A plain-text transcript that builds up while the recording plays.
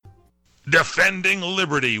Defending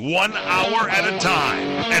liberty 1 hour at a time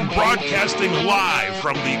and broadcasting live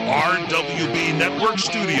from the RWB Network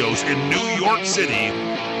studios in New York City,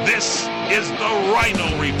 this is the Rhino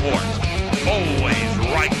Report. Always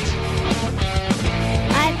right.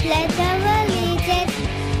 I pledge allegiance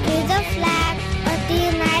to the flag of the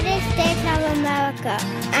United States of America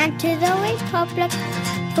and to the republic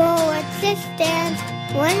for which it stands,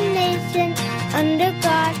 one nation, under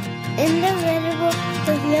God, indivisible,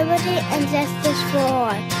 with liberty and justice for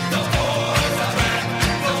all.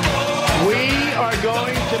 We are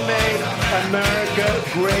going to make America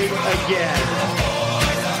great again.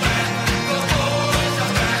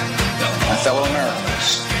 My fellow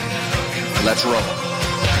Americans, let's roll.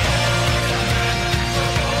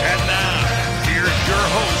 And now, here's your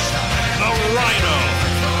host, the Rhino.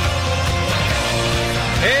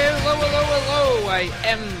 Hello, hello, hello. I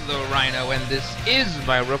am the Rhino, and this is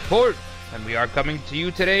my report. And we are coming to you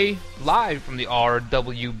today live from the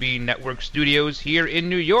RWB Network studios here in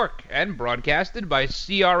New York and broadcasted by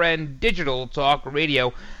CRN Digital Talk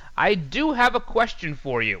Radio. I do have a question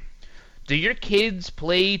for you. Do your kids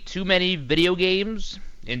play too many video games?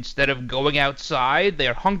 Instead of going outside,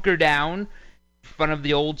 they're hunkered down in front of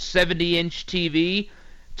the old 70-inch TV,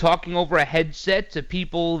 talking over a headset to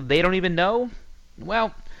people they don't even know?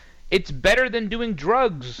 Well, it's better than doing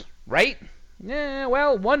drugs, right? Yeah,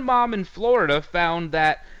 well, one mom in Florida found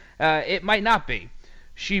that it might not be.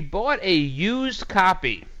 She bought a used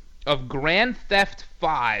copy of Grand Theft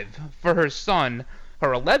 5 for her son, her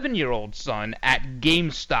 11-year-old son, at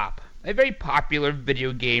GameStop, a very popular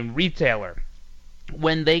video game retailer.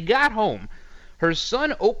 When they got home, her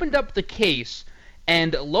son opened up the case,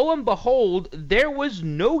 and lo and behold, there was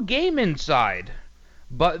no game inside.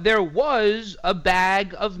 But there was a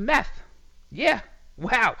bag of meth. Yeah,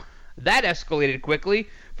 wow. That escalated quickly,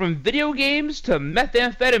 from video games to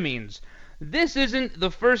methamphetamines. This isn't the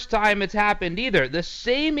first time it's happened either. The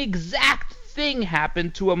same exact thing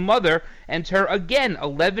happened to a mother and her, again,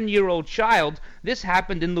 11-year-old child. This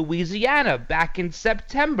happened in Louisiana back in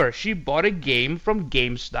September. She bought a game from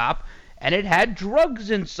GameStop, and it had drugs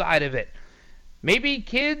inside of it. Maybe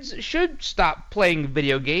kids should stop playing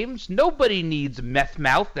video games. Nobody needs meth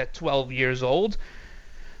mouth at 12 years old.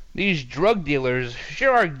 These drug dealers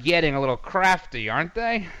sure are getting a little crafty, aren't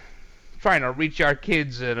they? Trying to reach our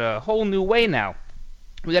kids in a whole new way now.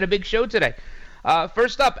 We got a big show today.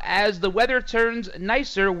 First up, as the weather turns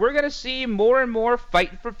nicer, we're going to see more and more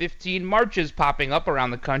Fight for 15 marches popping up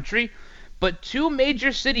around the country. But two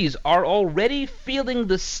major cities are already feeling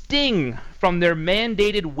the sting from their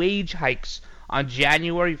mandated wage hikes on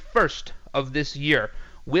January 1st of this year.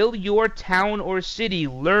 Will your town or city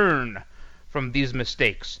learn from these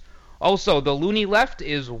mistakes? Also, the loony left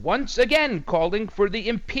is once again calling for the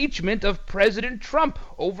impeachment of President Trump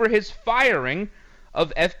over his firing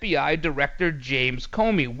of FBI Director James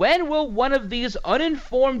Comey. When will one of these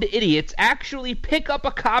uninformed idiots actually pick up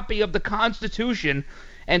a copy of the Constitution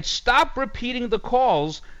and stop repeating the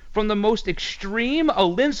calls from the most extreme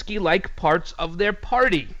Alinsky-like parts of their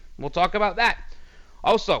party? We'll talk about that.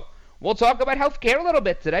 Also, we'll talk about healthcare a little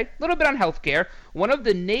bit today. A little bit on healthcare. One of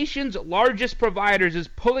the nation's largest providers is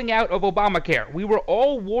pulling out of Obamacare. We were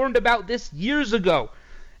all warned about this years ago.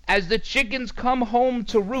 As the chickens come home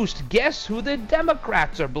to roost, guess who the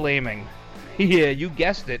Democrats are blaming? Yeah, you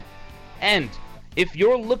guessed it. And if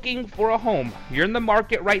you're looking for a home, you're in the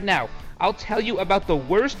market right now, I'll tell you about the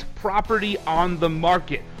worst property on the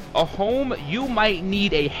market. A home you might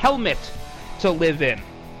need a helmet to live in.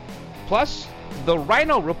 Plus, the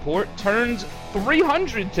Rhino Report turns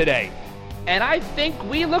 300 today, and I think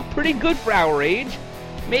we look pretty good for our age.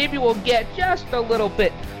 Maybe we'll get just a little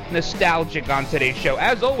bit nostalgic on today's show.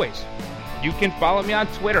 As always, you can follow me on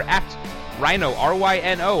Twitter at Rhino,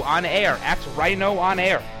 R-Y-N-O, on air, at Rhino on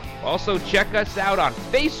air. Also, check us out on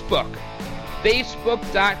Facebook,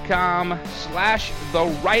 facebook.com/The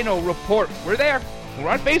Rhino Report. We're there. We're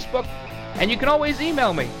on Facebook. And you can always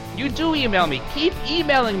email me. You do email me. Keep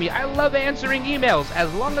emailing me. I love answering emails, as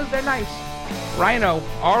long as they're nice. Rhino,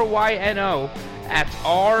 R-Y-N-O, at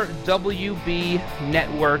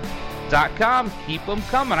rwbnetwork.com. Keep them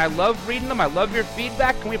coming. I love reading them. I love your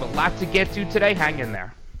feedback. And we have a lot to get to today. Hang in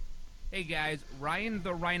there. Hey guys, Ryan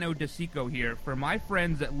the Rhino DeSico here for my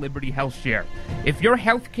friends at Liberty HealthShare. If your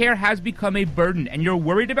healthcare has become a burden and you're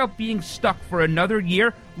worried about being stuck for another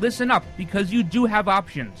year, listen up, because you do have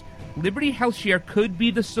options. Liberty HealthShare could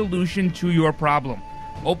be the solution to your problem.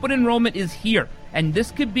 Open enrollment is here, and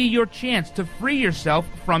this could be your chance to free yourself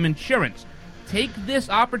from insurance. Take this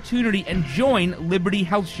opportunity and join Liberty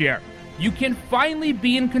HealthShare. You can finally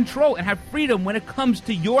be in control and have freedom when it comes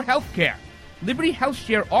to your healthcare. Liberty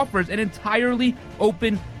HealthShare offers an entirely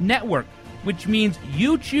open network, which means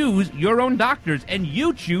you choose your own doctors and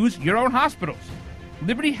you choose your own hospitals.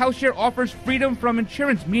 Liberty HealthShare offers freedom from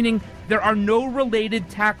insurance, meaning there are no related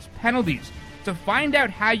tax penalties. To find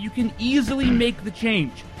out how you can easily make the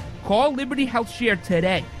change, call Liberty HealthShare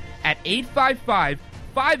today at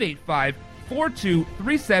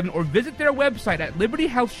 855-585-4237 or visit their website at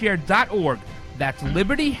libertyhealthshare.org. That's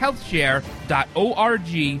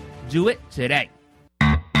libertyhealthshare.org. Do it today.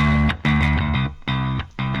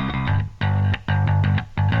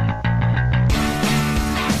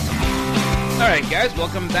 All right, guys,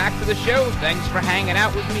 welcome back to the show. Thanks for hanging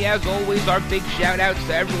out with me. As always, our big shout-outs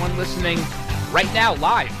to everyone listening right now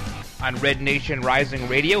live on Red Nation Rising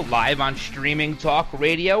Radio, live on Streaming Talk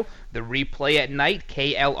Radio, the replay at night,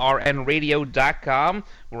 klrnradio.com.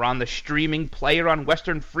 We're on the streaming player on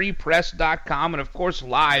westernfreepress.com, and, of course,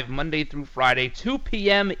 live Monday through Friday, 2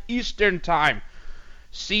 p.m. Eastern Time,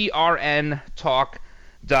 crntalk.com.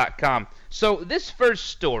 So this first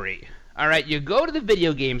story... All right, you go to the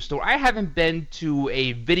video game store. I haven't been to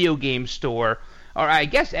a video game store, or I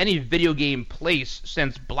guess any video game place,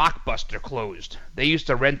 since Blockbuster closed. They used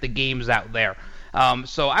to rent the games out there.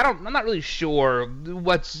 So I'm not really sure who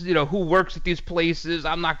works at these places.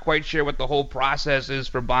 I'm not quite sure what the whole process is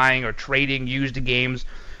for buying or trading used games.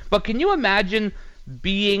 But can you imagine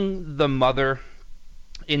being the mother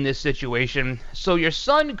in this situation? So your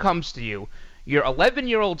son comes to you. Your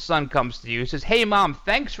 11-year-old son comes to you and says, "Hey, Mom,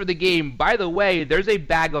 thanks for the game. By the way, there's a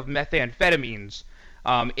bag of methamphetamines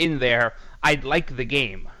in there. I'd like the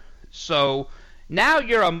game." So now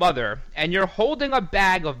you're a mother, and you're holding a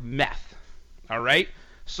bag of meth, all right?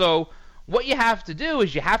 So what you have to do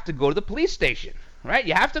is you have to go to the police station, right?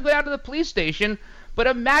 You have to go down to the police station, but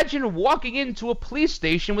imagine walking into a police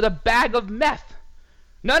station with a bag of meth.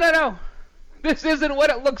 No. This isn't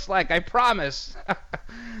what it looks like, I promise.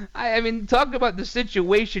 I mean, talk about the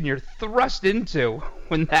situation you're thrust into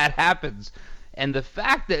when that happens. And the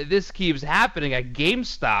fact that this keeps happening at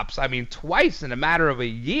GameStops, I mean, twice in a matter of a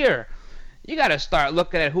year, you got to start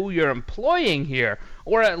looking at who you're employing here.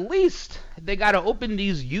 Or at least they got to open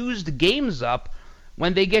these used games up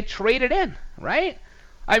when they get traded in, right?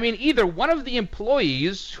 I mean, either one of the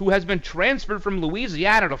employees who has been transferred from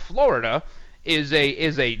Louisiana to Florida is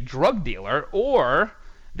a drug dealer, or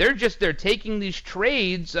they're taking these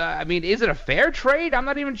trades. I mean, is it a fair trade? I'm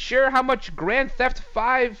not even sure how much Grand Theft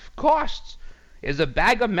 5 costs. Is a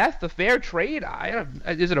bag of meth a fair trade?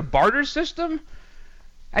 Is it a barter system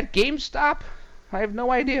at GameStop? I have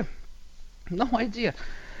no idea. No idea.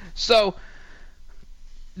 So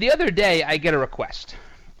the other day I get a request,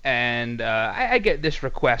 and I get this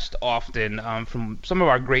request often from some of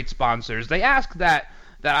our great sponsors. They ask that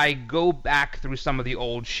I go back through some of the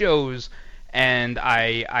old shows and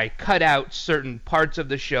I cut out certain parts of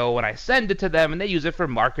the show and I send it to them, and they use it for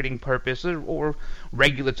marketing purposes or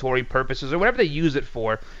regulatory purposes or whatever they use it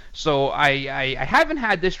for. So I haven't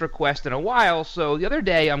had this request in a while, so the other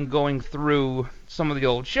day I'm going through some of the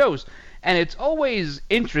old shows, and it's always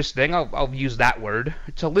interesting, I'll use that word,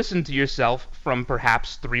 to listen to yourself from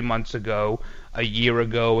perhaps 3 months ago, a year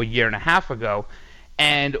ago, a year and a half ago.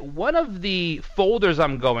 And one of the folders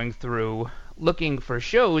I'm going through looking for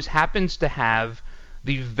shows happens to have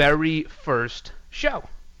the very first show.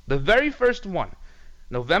 The very first one.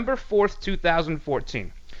 November 4th,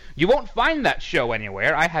 2014. You won't find that show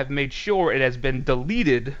anywhere. I have made sure it has been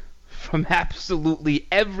deleted from absolutely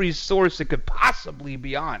every source it could possibly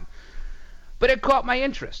be on. But it caught my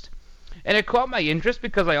interest. And it caught my interest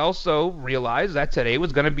because I also realized that today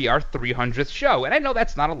was going to be our 300th show. And I know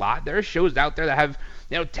that's not a lot. There are shows out there that have,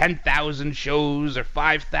 10,000 shows or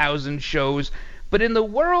 5,000 shows. But in the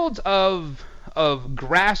world of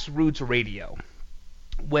grassroots radio,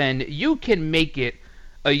 when you can make it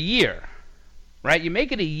a year, right? You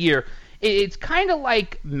make it a year, it's kind of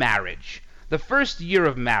like marriage. The first year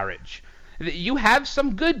of marriage. You have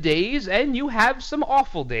some good days and you have some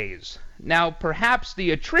awful days. Now, perhaps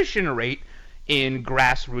the attrition rate in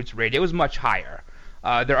grassroots radio is much higher.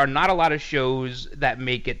 There are not a lot of shows that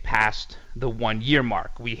make it past the 1 year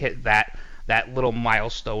mark. We hit that little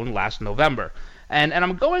milestone last November. And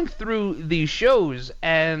I'm going through these shows,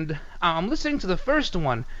 and I'm listening to the first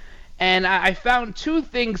one, and I found two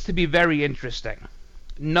things to be very interesting.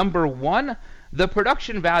 Number one, the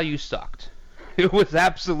production value sucked. It was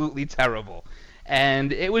absolutely terrible.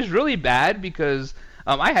 And it was really bad because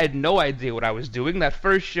I had no idea what I was doing. That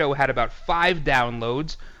first show had about 5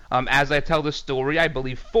 downloads. As I tell the story, I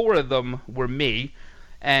believe 4 of them were me,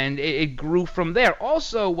 and it grew from there.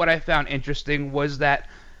 Also, what I found interesting was that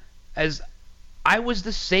as I was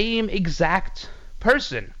the same exact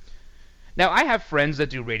person. Now, I have friends that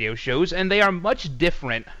do radio shows, and they are much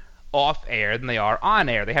different off-air than they are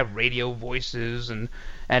on-air. They have radio voices and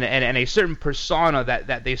a certain persona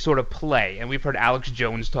that they sort of play. And we've heard Alex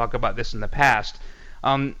Jones talk about this in the past.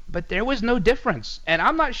 But there was no difference. And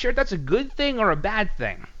I'm not sure if that's a good thing or a bad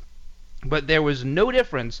thing. But there was no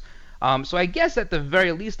difference. So I guess at the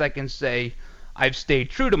very least I can say I've stayed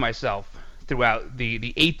true to myself throughout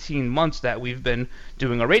the 18 months that we've been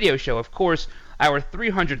doing a radio show. Of course, our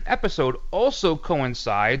 300th episode also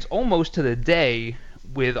coincides almost to the day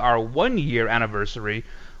with our 1-year anniversary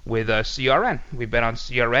with CRN. We've been on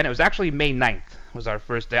CRN. It was actually May 9th was our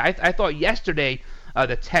first day. I thought yesterday,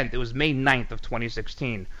 the 10th, it was May 9th of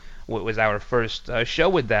 2016, was our first show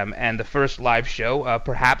with them. And the first live show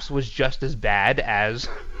perhaps was just as bad as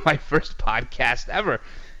my first podcast ever.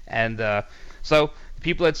 And so the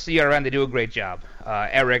people at CRN, they do a great job.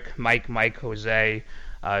 Eric, Mike, Jose,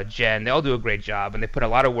 Jen, they all do a great job, and they put a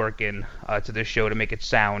lot of work in to this show to make it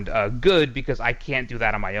sound good, because I can't do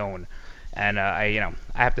that on my own. And I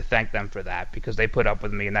have to thank them for that, because they put up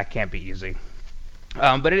with me, and that can't be easy.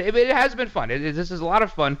 But it has been fun. This is a lot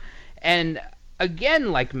of fun. And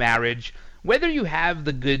again, like marriage, whether you have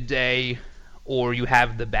the good day or you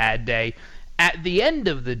have the bad day, at the end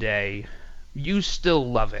of the day, you still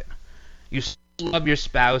love it. You still love your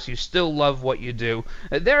spouse. You still love what you do.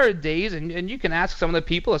 There are days, and you can ask some of the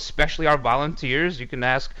people, especially our volunteers. You can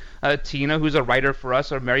ask Tina, who's a writer for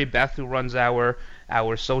us, or Mary Beth, who runs our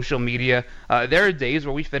social media. There are days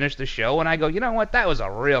where we finish the show, and I go, you know what, that was a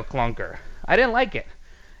real clunker. I didn't like it.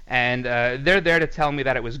 And they're there to tell me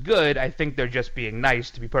that it was good. I think they're just being nice,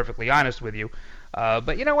 to be perfectly honest with you.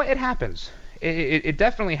 But you know what? It happens. It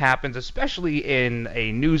definitely happens, especially in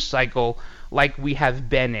a news cycle like we have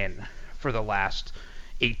been in for the last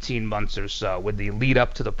 18 months or so, with the lead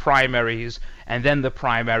up to the primaries, and then the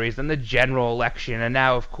primaries, then the general election, and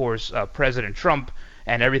now, of course, President Trump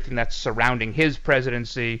and everything that's surrounding his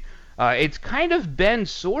presidency. It's kind of been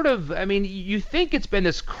sort of, I mean, you think it's been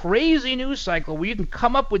this crazy news cycle where you can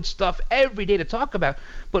come up with stuff every day to talk about,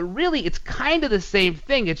 but really it's kind of the same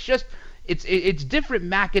thing. It's just, it's different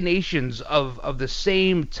machinations of the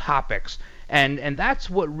same topics, and that's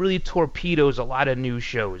what really torpedoes a lot of news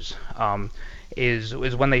shows, is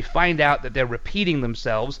when they find out that they're repeating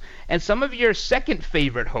themselves. And some of your second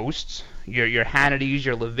favorite hosts, your Hannitys,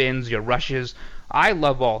 your Levins, your Rushes, I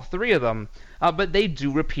love all three of them, but they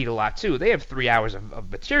do repeat a lot too. They have 3 hours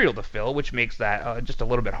of material to fill, which makes that just a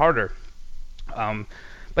little bit harder.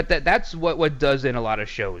 But that's what does in a lot of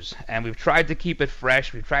shows. And we've tried to keep it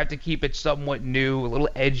fresh. We've tried to keep it somewhat new, a little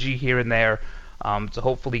edgy here and there, to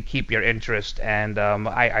hopefully keep your interest. And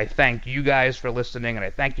I thank you guys for listening, and I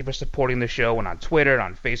thank you for supporting the show, and on Twitter and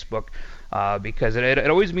on Facebook, because it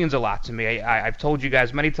always means a lot to me. I've told you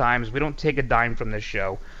guys many times, we don't take a dime from this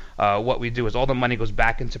show. What we do is all the money goes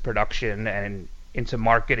back into production and into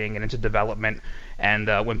marketing and into development. And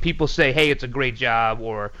when people say, hey, it's a great job,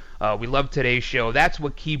 or we love today's show, that's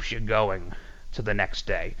what keeps you going to the next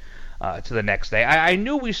day. I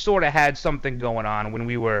knew we sort of had something going on when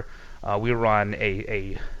we were on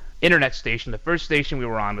a internet station. The first station we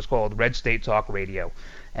were on was called Red State Talk Radio,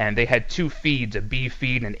 and they had 2 feeds, a B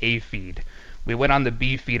feed and an A feed. We went on the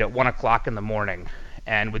B feed at 1 o'clock in the morning,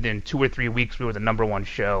 and within 2 or 3 weeks we were the #1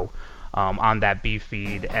 show on that B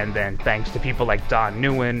feed. And then thanks to people like Don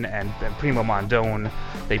Newen and Primo Mondone,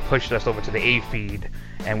 they pushed us over to the A feed,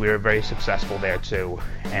 and we were very successful there too.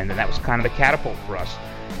 And then that was kind of the catapult for us.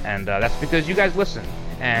 And that's because you guys listen,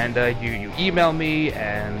 and you email me,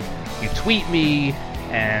 and you tweet me,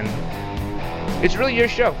 and it's really your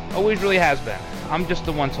show. Always really has been. I'm just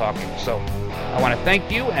the one talking. So I want to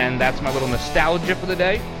thank you, and that's my little nostalgia for the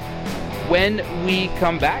day. When we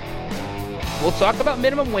come back, we'll talk about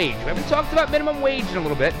minimum wage. We haven't talked about minimum wage in a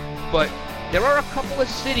little bit, but there are a couple of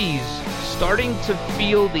cities starting to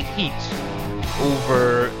feel the heat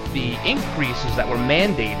over the increases that were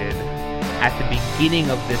mandated at the beginning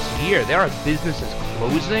of this year. There are businesses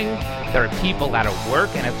closing, there are people out of work,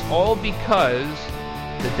 and it's all because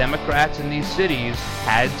the Democrats in these cities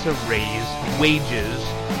had to raise wages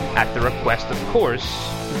at the request, of course,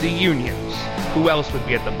 the unions. Who else would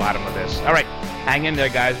be at the bottom of this? All right, hang in there,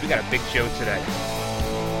 guys. We got a big show today.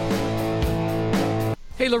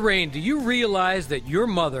 Hey, Lorraine, do you realize that your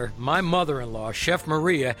mother, my mother-in-law, Chef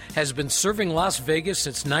Maria, has been serving Las Vegas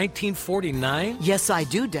since 1949? Yes, I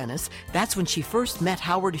do, Dennis. That's when she first met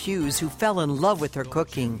Howard Hughes, who fell in love with her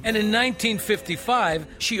cooking. And in 1955,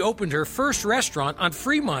 she opened her first restaurant on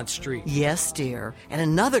Fremont Street. Yes, dear. And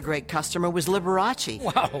another great customer was Liberace.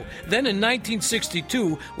 Wow. Then in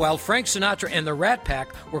 1962, while Frank Sinatra and the Rat Pack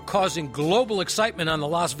were causing global excitement on the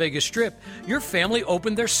Las Vegas Strip, your family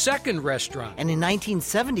opened their second restaurant. And in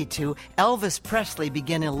 1972, Elvis Presley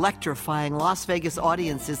began electrifying Las Vegas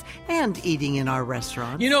audiences and eating in our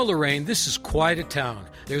restaurant. You know, Lorraine, this is quite a town.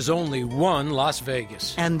 There's only one Las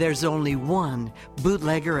Vegas. And there's only one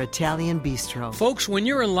Bootlegger Italian Bistro. Folks, when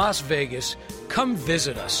you're in Las Vegas, come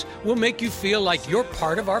visit us. We'll make you feel like you're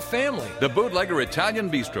part of our family. The Bootlegger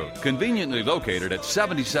Italian Bistro, conveniently located at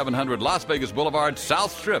 7700 Las Vegas Boulevard,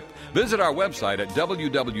 South Strip. Visit our website at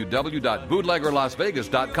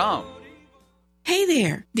www.bootleggerlasvegas.com. Hey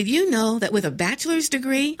there, did you know that with a bachelor's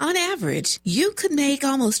degree, on average, you could make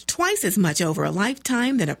almost twice as much over a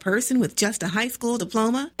lifetime than a person with just a high school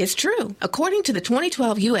diploma? It's true. According to the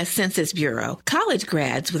 2012 U.S. Census Bureau, college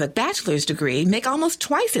grads with a bachelor's degree make almost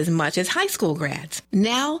twice as much as high school grads.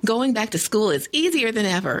 Now, going back to school is easier than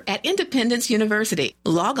ever at Independence University.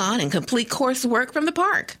 Log on and complete coursework from the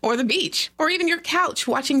park, or the beach, or even your couch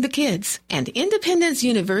watching the kids. And Independence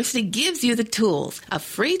University gives you the tools, a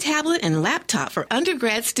free tablet and laptop for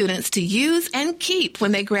undergrad students to use and keep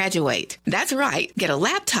when they graduate. That's right. Get a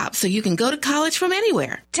laptop so you can go to college from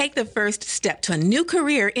anywhere. Take the first step to a new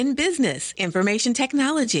career in business, information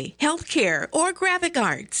technology, healthcare, or graphic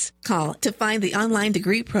arts. Call to find the online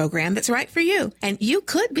degree program that's right for you, and you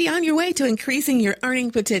could be on your way to increasing your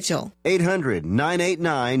earning potential.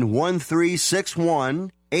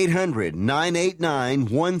 800-989-1361.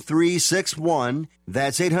 800-989-1361.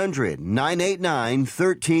 That's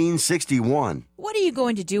 800-989-1361. What are you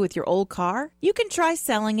going to do with your old car? You can try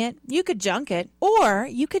selling it, you could junk it, or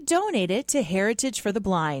you could donate it to Heritage for the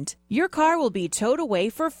Blind. Your car will be towed away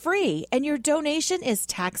for free, and your donation is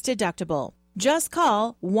tax deductible. Just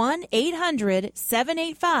call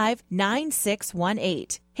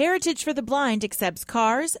 1-800-785-9618. Heritage for the Blind accepts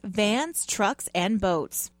cars, vans, trucks, and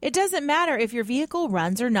boats. It doesn't matter if your vehicle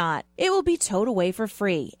runs or not. It will be towed away for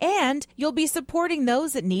free, and you'll be supporting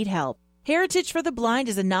those that need help. Heritage for the Blind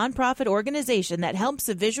is a nonprofit organization that helps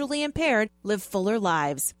the visually impaired live fuller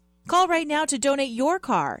lives. Call right now to donate your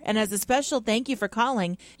car, and as a special thank you for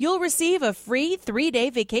calling, you'll receive a free 3-day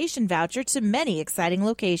vacation voucher to many exciting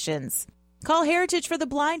locations. Call Heritage for the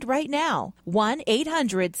Blind right now,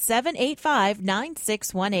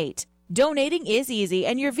 1-800-785-9618. Donating is easy,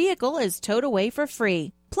 and your vehicle is towed away for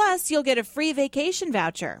free. Plus, you'll get a free vacation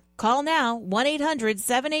voucher. Call now,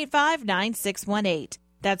 1-800-785-9618.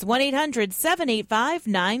 That's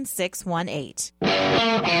 1-800-785-9618.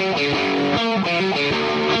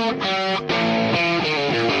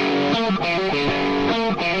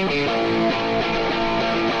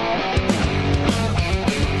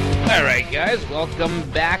 All right, guys, welcome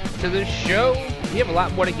back to the show. We have a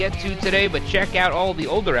lot more to get to today, but check out all the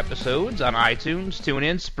older episodes on iTunes,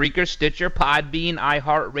 TuneIn, Spreaker, Stitcher, Podbean,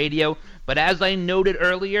 iHeartRadio. But as I noted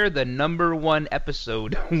earlier, the number one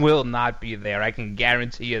episode will not be there. I can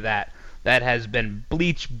guarantee you that. That has been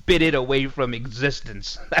bleach-bitted away from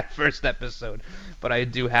existence, that first episode. But I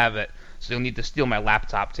do have it, so you'll need to steal my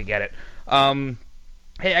laptop to get it.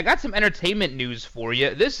 Hey, I got some entertainment news for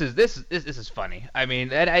you. This is funny. I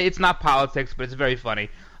mean, it's not politics, but it's very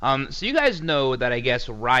funny. So you guys know that I guess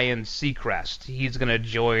Ryan Seacrest, he's gonna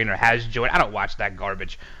join or has joined. I don't watch that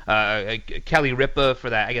garbage. Kelly Ripa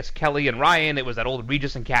for that. I guess Kelly and Ryan. It was that old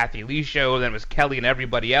Regis and Kathy Lee show. Then it was Kelly and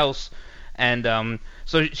everybody else. And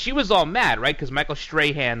so she was all mad, right? Because Michael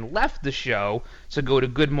Strahan left the show to go to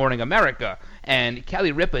Good Morning America. And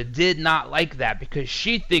Kelly Ripa did not like that because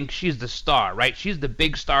she thinks she's the star, right? She's the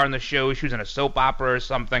big star in the show. She was in a soap opera or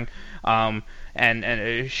something. And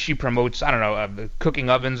she promotes, I don't know, cooking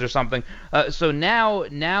ovens or something. So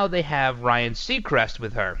now they have Ryan Seacrest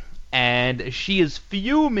with her. And she is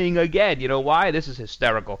fuming again. You know why? This is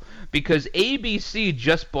hysterical. Because ABC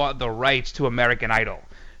just bought the rights to American Idol.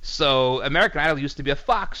 So American Idol used to be a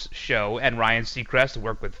Fox show, and Ryan Seacrest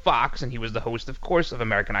worked with Fox, and he was the host, of course, of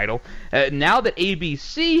American Idol. Now that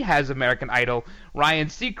ABC has American Idol, Ryan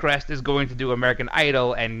Seacrest is going to do American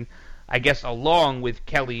Idol, and I guess along with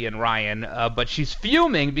Kelly and Ryan, but she's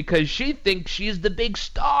fuming because she thinks she's the big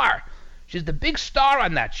star. She's the big star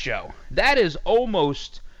on that show. That is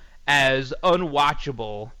almost as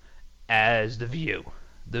unwatchable as The View.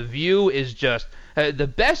 The View is just... the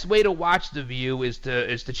best way to watch The View is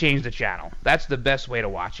to change the channel. That's the best way to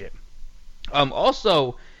watch it.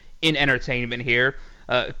 Also, in entertainment here,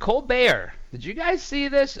 Colbert, did you guys see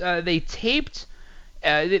this? They taped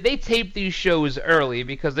these shows early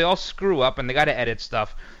because they all screw up and they got to edit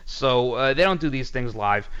stuff. So they don't do these things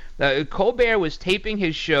live. Colbert was taping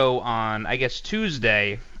his show on, I guess,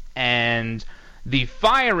 Tuesday, and the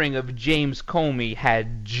firing of James Comey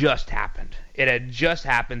had just happened. It had just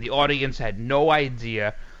happened. The audience had no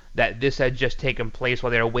idea that this had just taken place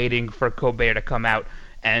while they were waiting for Colbert to come out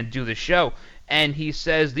and do the show. And he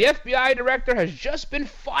says, the FBI director has just been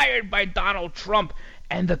fired by Donald Trump.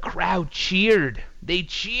 And the crowd cheered. They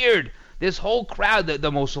cheered. This whole crowd,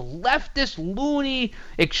 the most leftist, loony,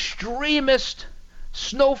 extremist,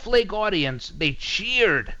 snowflake audience, they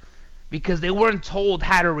cheered because they weren't told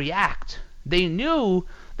how to react. They knew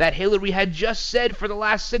that Hillary had just said for the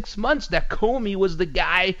last 6 months that Comey was the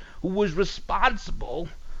guy who was responsible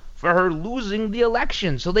for her losing the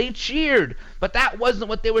election. So they cheered. But that wasn't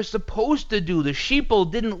what they were supposed to do. The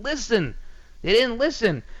sheeple didn't listen. They didn't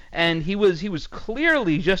listen. And he was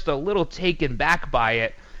clearly just a little taken back by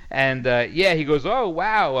it. And, he goes, oh,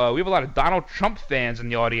 wow, we have a lot of Donald Trump fans in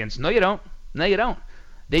the audience. No, you don't. No, you don't.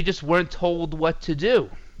 They just weren't told what to do.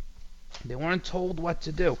 They weren't told what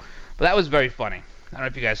to do. But that was very funny. I don't know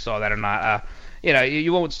if you guys saw that or not.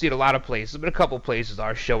 You won't see it a lot of places, but a couple places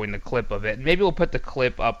are showing the clip of it. And maybe we'll put the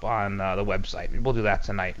clip up on the website. We'll do that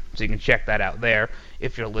tonight, so you can check that out there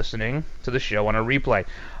if you're listening to the show on a replay.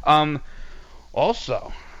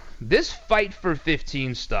 Also, this Fight for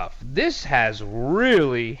 15 stuff, this has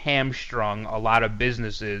really hamstrung a lot of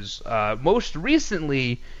businesses, most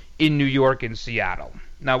recently in New York and Seattle.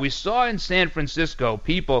 Now, we saw in San Francisco,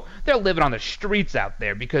 people, they're living on the streets out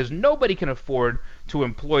there because nobody can afford to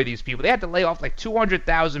employ these people. They had to lay off like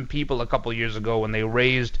 200,000 people a couple years ago when they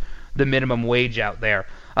raised the minimum wage out there.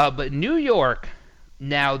 But New York,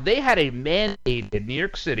 now, they had a mandated, New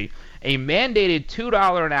York City, a mandated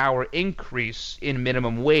 $2 an hour increase in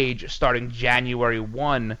minimum wage starting January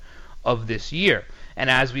 1 of this year. And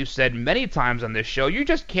as we've said many times on this show, you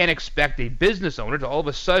just can't expect a business owner to all of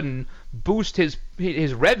a sudden boost his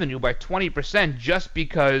revenue by 20% just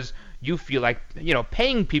because you feel like,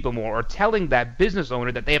 paying people more or telling that business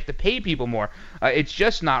owner that they have to pay people more. It's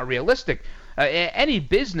just not realistic. Any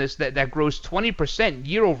business that grows 20%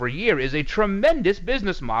 year over year is a tremendous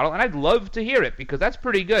business model, and I'd love to hear it because that's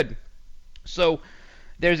pretty good. So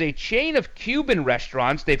there's a chain of Cuban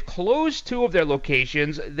restaurants. They've closed 2 of their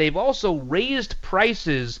locations. They've also raised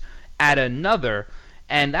prices at another,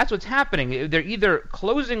 and that's what's happening. They're either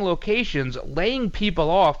closing locations, laying people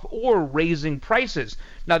off, or raising prices.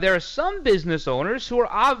 Now, there are some business owners who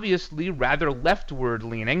are obviously rather leftward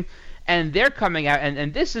leaning, and they're coming out,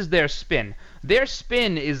 and this is their spin. Their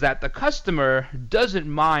spin is that the customer doesn't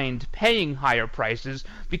mind paying higher prices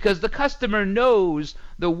because the customer knows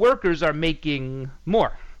the workers are making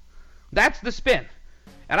more. That's the spin.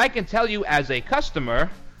 And I can tell you as a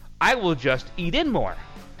customer, I will just eat in more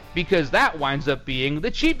because that winds up being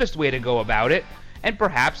the cheapest way to go about it and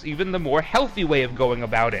perhaps even the more healthy way of going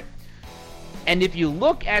about it. And if you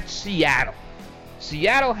look at Seattle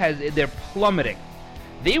they're plummeting.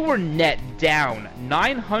 They were net down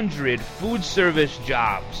 900 food service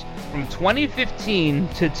jobs from 2015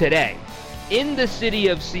 to today in the city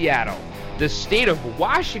of Seattle. The state of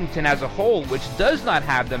Washington as a whole, which does not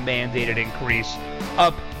have the mandated increase,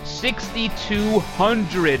 up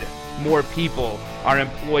 6,200 more people are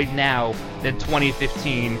employed now than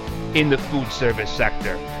 2015 in the food service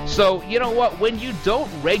sector. So, you know what? When you don't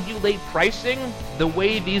regulate pricing the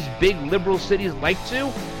way these big liberal cities like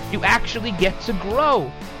to, you actually get to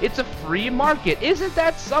grow. It's a free market. Isn't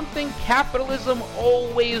that something? Capitalism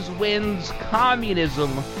always wins.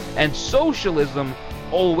 Communism and socialism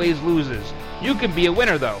always loses. You can be a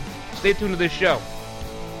winner, though. Stay tuned to this show.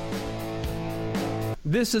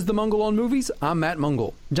 This is The Mungle on Movies. I'm Matt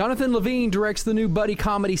Mungle. Jonathan Levine directs the new buddy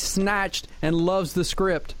comedy Snatched and loves the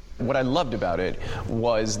script. What I loved about it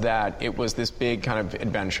was that it was this big kind of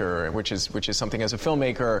adventure, which is something as a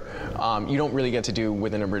filmmaker you don't really get to do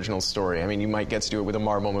with an original story. I mean, you might get to do it with a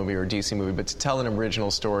Marvel movie or a DC movie, but to tell an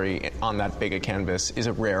original story on that big a canvas is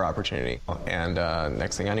a rare opportunity. And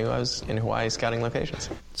next thing I knew, I was in Hawaii scouting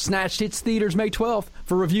locations. Snatched hits theaters May 12th.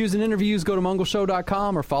 For reviews and interviews, go to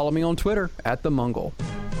mungleshow.com or follow me on Twitter @TheMungle.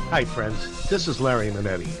 Hi, friends. This is Larry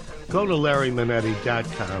Manetti. Go to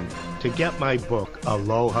LarryManetti.com to get my book,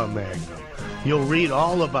 Aloha Magnum. You'll read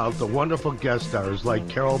all about the wonderful guest stars like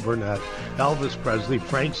Carol Burnett, Elvis Presley,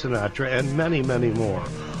 Frank Sinatra, and many, many more.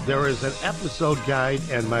 There is an episode guide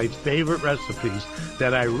and my favorite recipes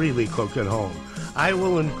that I really cook at home. I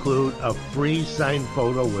will include a free signed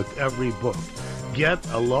photo with every book. Get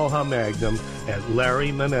Aloha Magnum at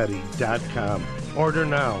LarryManetti.com. Order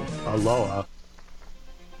now. Aloha.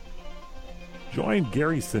 Join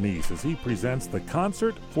Gary Sinise as he presents the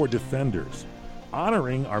Concert for Defenders,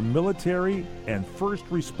 honoring our military and first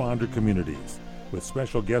responder communities, with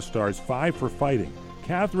special guest stars Five for Fighting,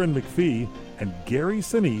 Catherine McPhee, and Gary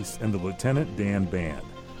Sinise and the Lieutenant Dan Band.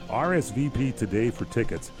 RSVP today for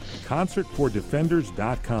tickets,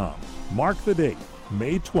 concertfordefenders.com. Mark the date,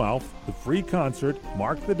 May 12th, the free concert,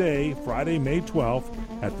 mark the day, Friday, May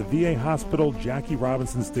 12th, at the VA Hospital Jackie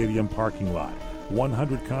Robinson Stadium parking lot,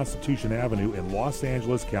 100 Constitution Avenue in Los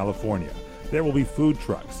Angeles, California. There will be food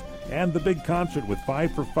trucks and the big concert with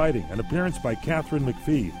Five for Fighting, an appearance by Catherine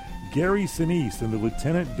McPhee, Gary Sinise, and the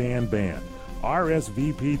Lieutenant Dan Band.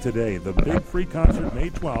 RSVP today, the big free concert May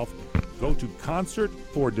 12th. Go to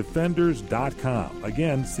concertfordefenders.com.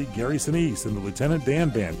 Again, see Gary Sinise and the Lieutenant Dan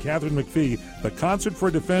Band, Catherine McPhee, the Concert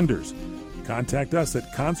for Defenders. Contact us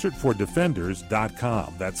at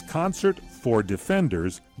concertfordefenders.com. That's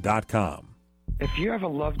concertfordefenders.com. If you have a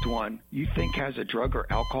loved one you think has a drug or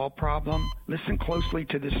alcohol problem, listen closely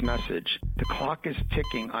to this message. The clock is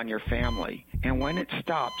ticking on your family, and when it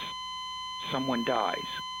stops, someone dies.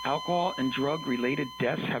 Alcohol and drug-related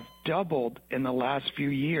deaths have doubled in the last few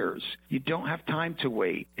years. You don't have time to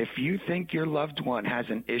wait. If you think your loved one has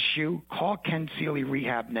an issue, call Ken Seeley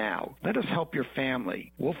Rehab now. Let us help your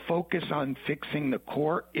family. We'll focus on fixing the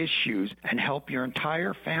core issues and help your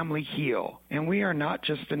entire family heal. And we are not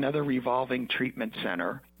just another revolving treatment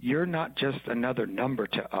center. You're not just another number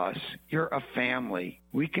to us. You're a family.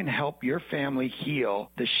 We can help your family heal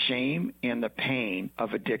the shame and the pain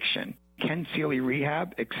of addiction. Ken Seeley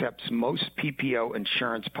Rehab accepts most PPO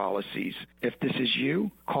insurance policies. If this is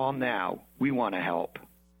you, call now. We want to help.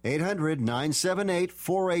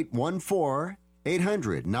 800-978-4814.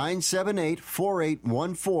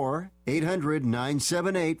 800-978-4814.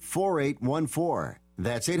 800-978-4814.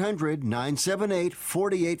 That's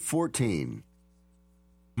 800-978-4814.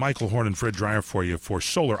 Michael Horn and Fred Dreyer for you for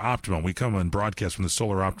Solar Optimum. We come and broadcast from the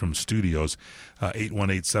Solar Optimum studios,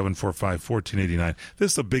 818-745-1489.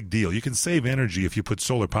 This is a big deal. You can save energy if you put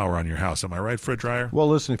solar power on your house. Am I right, Fred Dreyer? Well,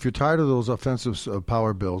 listen, if you're tired of those offensive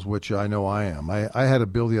power bills, which I know I am, I had a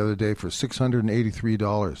bill the other day for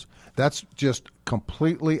 $683. That's just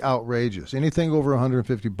completely outrageous. Anything over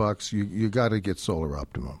 $150, you got to get Solar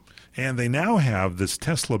Optimum. And they now have this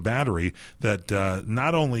Tesla battery that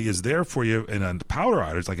not only is there for you in a power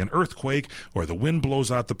outage, like an earthquake or the wind blows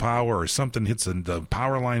out the power or something hits and the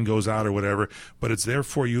power line goes out or whatever, but it's there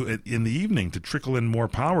for you in the evening to trickle in more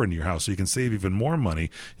power into your house so you can save even more money.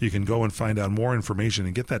 You can go and find out more information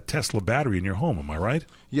and get that Tesla battery in your home. Am I right?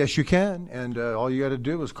 Yes, you can. And all you got to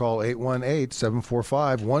do is call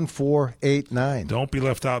 818-745-1489. Don't be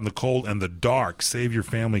left out in the cold and the dark. Save your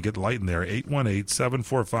family. Get light in there.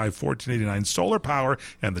 818-745-1489. Solar power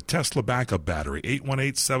and the Tesla backup battery.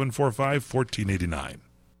 818-745-1489.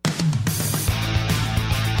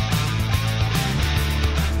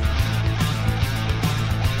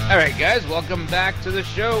 All right, guys, welcome back to the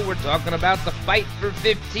show. We're talking about the Fight for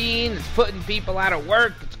 15. It's putting people out of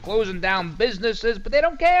work. It's closing down businesses, but they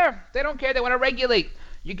don't care. They don't care. They want to regulate.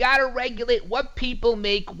 You got to regulate what people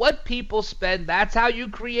make, what people spend. That's how you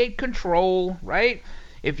create control, right?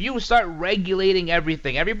 If you start regulating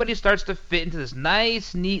everything, everybody starts to fit into this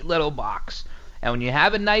nice, neat little box. And when you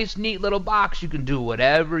have a nice, neat little box, you can do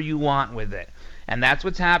whatever you want with it. And that's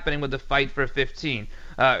what's happening with the Fight for 15.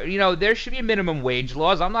 There should be minimum wage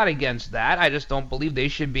laws. I'm not against that. I just don't believe they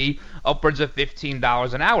should be upwards of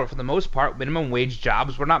 $15 an hour. For the most part, minimum wage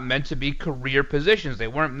jobs were not meant to be career positions. They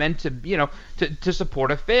weren't meant to, to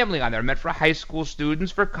support a family on. They're meant for high school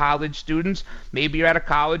students, for college students. Maybe you're out of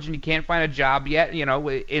college and you can't find a job yet,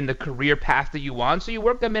 in the career path that you want. So you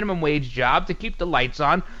work a minimum wage job to keep the lights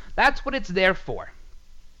on. That's what it's there for.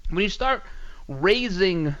 When you start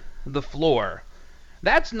raising the floor,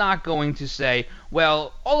 that's not going to say,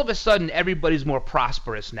 well, all of a sudden everybody's more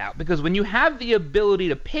prosperous now. Because when you have the ability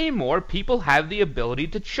to pay more, people have the ability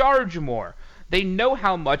to charge more. They know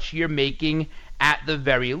how much you're making at the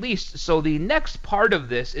very least. So the next part of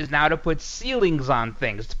this is now to put ceilings on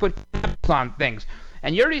things, to put caps on things.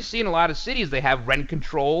 And you already see in a lot of cities they have rent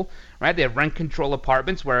control, right? They have rent control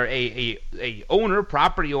apartments where a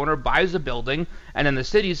property owner buys a building, and then the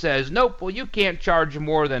city says, nope, well, you can't charge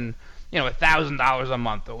more than $1,000 a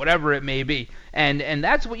month or whatever it may be. And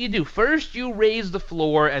that's what you do. First you raise the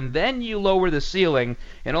floor and then you lower the ceiling,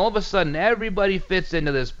 and all of a sudden everybody fits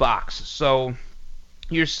into this box. So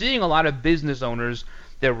you're seeing a lot of business owners,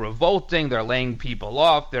 they're revolting, they're laying people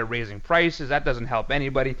off, they're raising prices. That doesn't help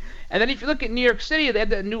anybody. And then if you look at New York City, they have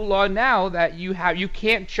that new law now that you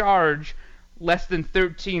can't charge less than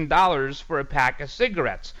 $13 for a pack of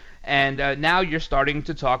cigarettes. And now you're starting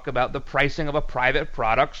to talk about the pricing of a private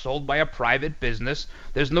product sold by a private business.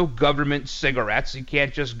 There's no government cigarettes. You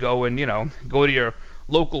can't just go and, go to your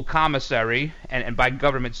local commissary and buy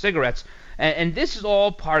government cigarettes. And this is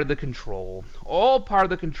all part of the control. All part of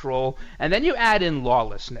the control. And then you add in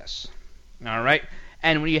lawlessness. All right?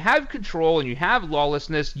 And when you have control and you have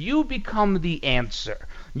lawlessness, you become the answer.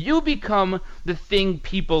 You become the thing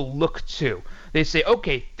people look to. They say,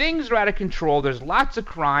 okay, things are out of control. There's lots of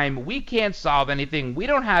crime. We can't solve anything. We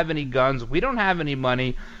don't have any guns. We don't have any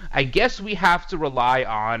money. I guess we have to rely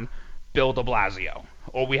on Bill de Blasio.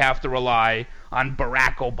 Or we have to rely on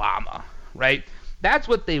Barack Obama, right? That's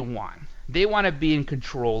what they want. They want to be in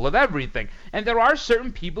control of everything. And there are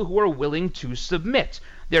certain people who are willing to submit.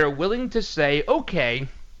 They're willing to say, okay,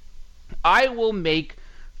 I will make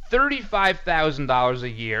 $35,000 a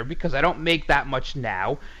year because I don't make that much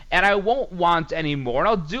now, and I won't want any more, and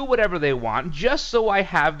I'll do whatever they want just so I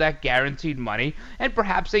have that guaranteed money and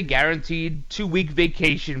perhaps a guaranteed 2-week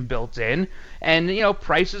vacation built in. And,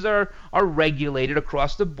 prices are regulated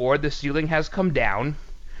across the board. The ceiling has come down,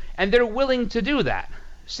 and they're willing to do that.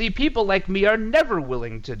 See, people like me are never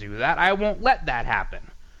willing to do that. I won't let that happen.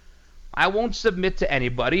 I won't submit to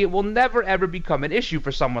anybody. It will never, ever become an issue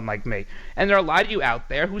for someone like me. And there are a lot of you out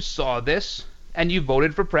there who saw this, and you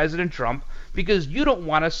voted for President Trump because you don't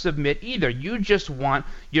want to submit either. You just want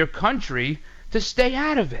your country to stay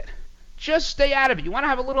out of it. Just stay out of it. You want to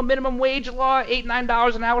have a little minimum wage law, $8,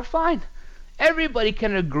 $9 an hour? Fine. Everybody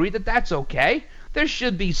can agree that that's okay. There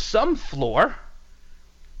should be some floor.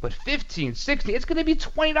 But $15, $16, it's going to be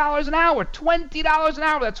 $20 an hour. $20 an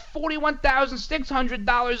hour. That's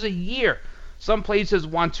 $41,600 a year. Some places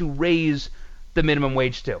want to raise the minimum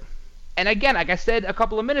wage too. And again, like I said a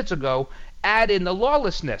couple of minutes ago, add in the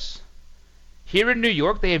lawlessness. Here in New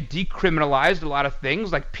York, they have decriminalized a lot of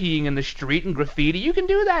things like peeing in the street and graffiti. You can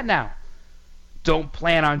do that now. Don't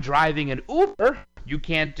plan on driving an Uber. You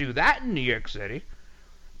can't do that in New York City.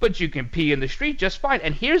 But you can pee in the street just fine.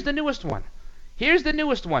 And here's the newest one. Here's the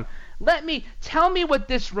newest one. Tell me what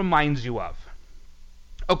this reminds you of.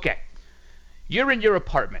 Okay, you're in your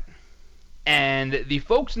apartment, and the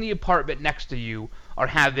folks in the apartment next to you are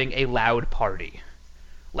having a loud party.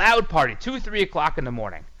 Loud party, 2, 3 o'clock in the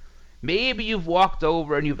morning. Maybe you've walked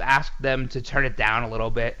over and you've asked them to turn it down a little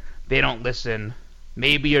bit. They don't listen.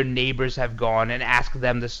 Maybe your neighbors have gone and asked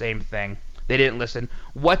them the same thing. They didn't listen.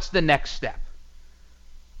 What's the next step?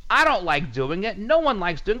 I don't like doing it. No one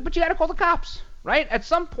likes doing it, but you got to call the cops. Right? At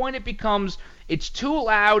some point it becomes, it's too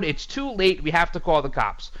loud, it's too late, we have to call the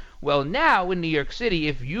cops. Well, now in New York City,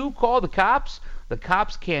 if you call the cops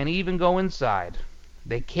can't even go inside.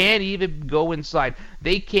 They can't even go inside.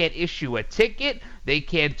 They can't issue a ticket. They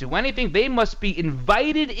can't do anything. They must be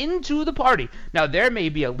invited into the party. Now, there may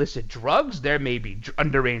be illicit drugs. There may be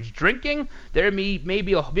underage drinking. There may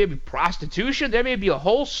be prostitution. There may be a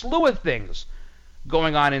whole slew of things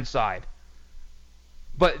going on inside.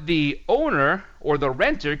 But the owner or the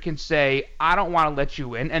renter can say, I don't want to let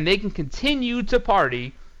you in, and they can continue to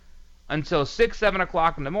party until 6, 7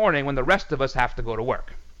 o'clock in the morning when the rest of us have to go to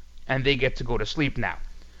work. And they get to go to sleep now.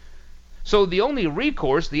 So the only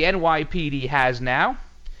recourse the NYPD has now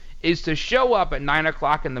is to show up at 9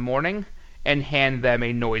 o'clock in the morning and hand them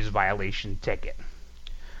a noise violation ticket.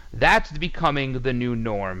 That's becoming the new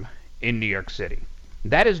norm in New York City.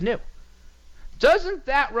 That is new. Doesn't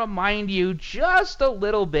that remind you just a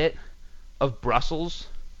little bit of Brussels?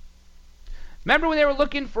 Remember when they were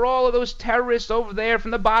looking for all of those terrorists over there from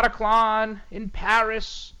the Bataclan in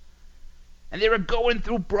Paris? And they were going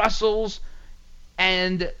through Brussels,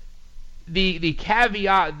 and the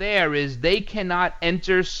caveat there is they cannot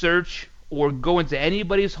enter, search, or go into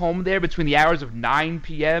anybody's home there between the hours of 9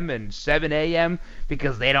 p.m. and 7 a.m.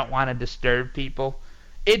 because they don't want to disturb people.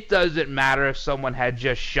 It doesn't matter if someone had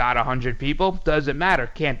just shot 100 people. Doesn't matter.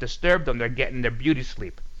 Can't disturb them. They're getting their beauty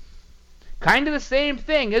sleep. Kind of the same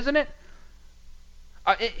thing, isn't it?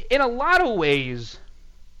 In a lot of ways,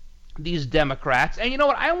 these Democrats, and you know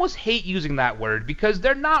what? I almost hate using that word because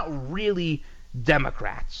they're not really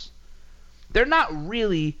Democrats. They're not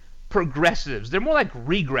really progressives. They're more like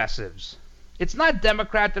regressives. It's not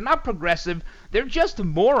Democrat. They're not progressive. They're just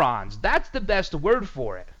morons. That's the best word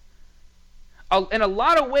for it. In a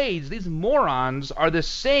lot of ways, these morons are the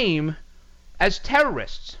same as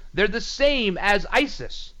terrorists. They're the same as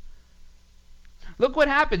ISIS. Look what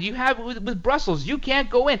happened. You have with Brussels. You can't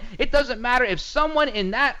go in. It doesn't matter if someone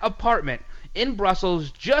in that apartment in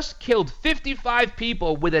Brussels just killed 55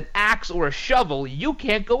 people with an axe or a shovel. You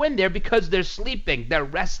can't go in there because they're sleeping. They're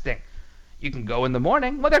resting. You can go in the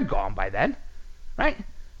morning. Well, they're gone by then, right?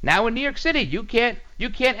 Now in New York City, you can't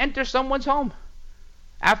enter someone's home.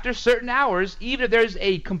 after certain hours, even if there's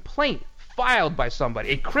a complaint filed by somebody,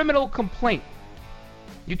 a criminal complaint.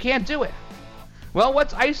 You can't do it. Well,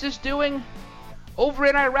 what's ISIS doing over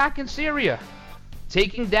in Iraq and Syria?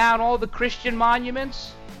 Taking down all the Christian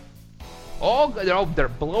monuments. They're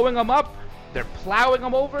blowing them up. They're plowing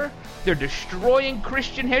them over. They're destroying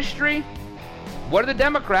Christian history. What are the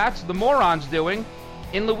Democrats, the morons, doing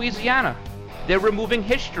in Louisiana? They're removing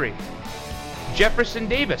history. Jefferson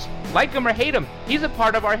Davis, like him or hate him, he's a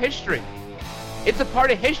part of our history. It's a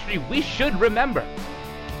part of history we should remember.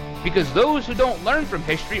 Because those who don't learn from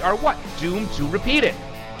history are what? Doomed to repeat it.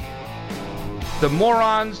 The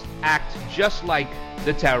morons act just like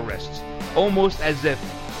the terrorists, almost as if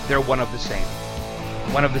they're one of the same.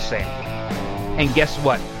 One of the same. And guess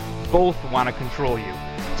what? Both want to control you.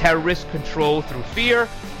 Terrorists control through fear,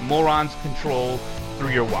 morons control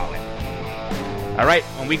through your wallet. All right,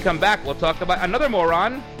 when we come back, we'll talk about another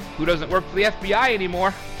moron who doesn't work for the FBI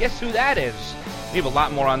anymore. Guess who that is? We have a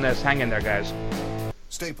lot more on this. Hang in there, guys.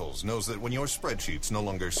 Staples knows that when your spreadsheets no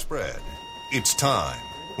longer spread, it's time.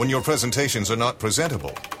 When your presentations are not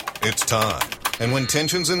presentable, it's time. And when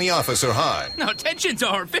tensions in the office are high... No, tensions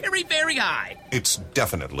are very, very high. It's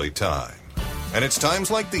definitely time. And it's times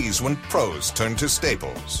like these when pros turn to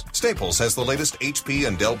Staples. Staples has the latest HP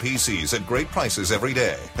and Dell PCs at great prices every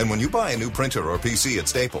day. And when you buy a new printer or PC at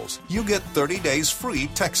Staples, you get 30 days free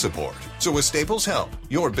tech support. So with Staples' help,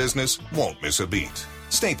 your business won't miss a beat.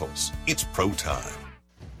 Staples, it's pro time.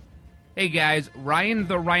 Hey guys, Ryan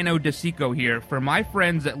the Rhino DeSico here for my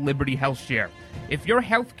friends at Liberty HealthShare. If your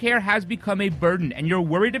healthcare has become a burden and you're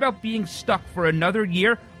worried about being stuck for another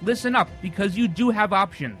year, listen up, because you do have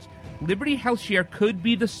options. Liberty HealthShare could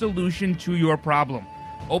be the solution to your problem.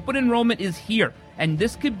 Open enrollment is here, and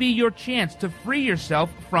this could be your chance to free yourself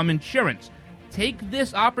from insurance. Take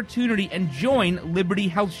this opportunity and join Liberty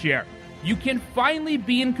HealthShare. You can finally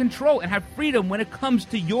be in control and have freedom when it comes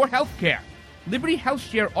to your healthcare. Liberty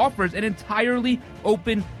HealthShare offers an entirely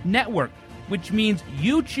open network, which means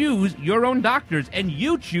you choose your own doctors and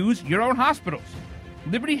you choose your own hospitals.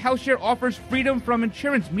 Liberty HealthShare offers freedom from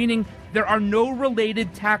insurance, meaning there are no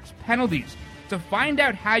related tax penalties. To find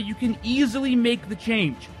out how you can easily make the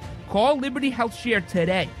change, call Liberty HealthShare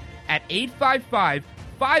today at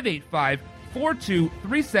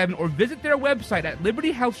 855-585-4237 or visit their website at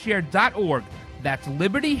libertyhealthshare.org. That's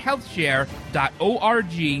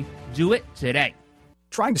libertyhealthshare.org. Do it today.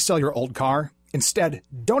 Trying to sell your old car? Instead,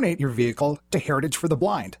 donate your vehicle to Heritage for the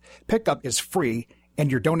Blind. Pickup is free, and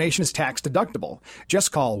your donation is tax deductible.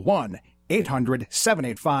 Just call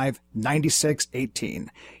 1-800-785-9618.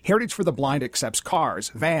 Heritage for the Blind accepts cars,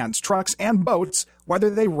 vans, trucks, and boats, whether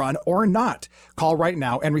they run or not. Call right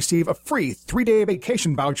now and receive a free 3-day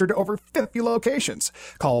vacation voucher to over 50 locations.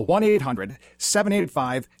 Call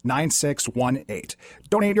 1-800-785-9618.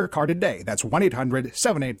 Donate your car today. That's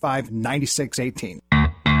 1-800-785-9618.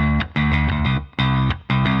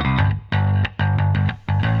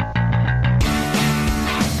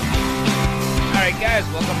 Guys,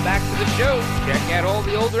 welcome back to the show. Check out all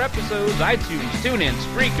the older episodes, iTunes, TuneIn,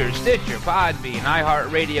 Spreaker, Stitcher, Podbean,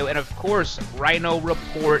 iHeartRadio, and of course,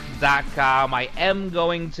 RhinoReport.com. I am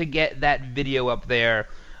going to get that video up there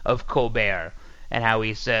of Colbert and how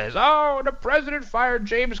he says, oh, the president fired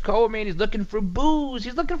James Comey and he's looking for booze.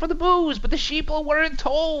 He's looking for the booze, but the sheeple weren't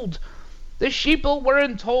told. The sheeple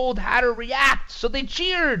weren't told how to react, so they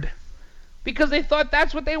cheered because they thought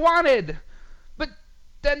that's what they wanted.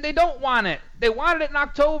 Then they don't want it. They wanted it in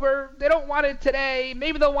October. They don't want it today.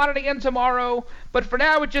 Maybe they'll want it again tomorrow. But for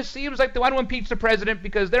now, it just seems like they want to impeach the president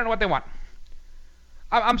because they don't know what they want.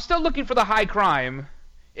 I'm still looking for the high crime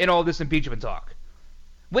in all this impeachment talk.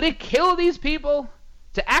 Would it kill these people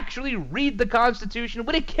to actually read the Constitution?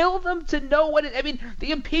 Would it kill them to know what it... I mean,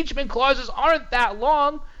 the impeachment clauses aren't that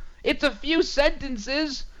long. It's a few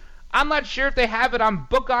sentences. I'm not sure if they have it on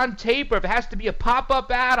book on tape or if it has to be a pop-up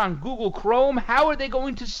ad on Google Chrome. How are they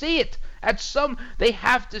going to see it? They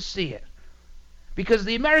have to see it. Because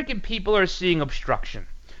the American people are seeing obstruction.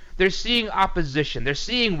 They're seeing opposition. They're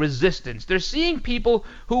seeing resistance. They're seeing people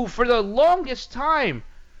who, for the longest time,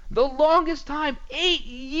 8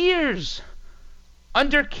 years,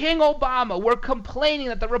 under King Obama, were complaining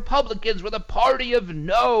that the Republicans were the party of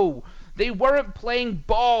no. They weren't playing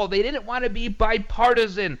ball. They didn't want to be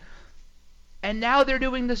bipartisan. And now they're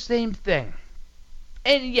doing the same thing.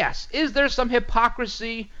 And yes, is there some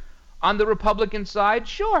hypocrisy on the Republican side?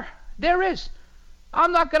 Sure, there is.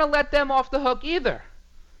 I'm not going to let them off the hook either,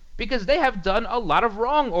 because they have done a lot of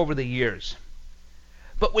wrong over the years.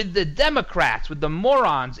 But with the Democrats, with the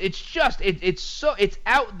morons, it's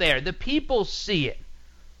out there. The people see it.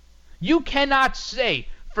 You cannot say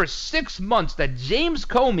for 6 months that James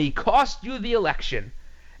Comey cost you the election,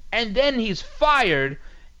 and then he's fired,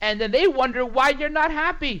 and then they wonder why you're not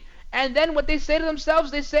happy. And then what they say to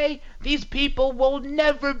themselves, they say, these people will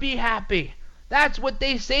never be happy. That's what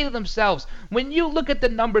they say to themselves. When you look at the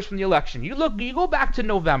numbers from the election, you go back to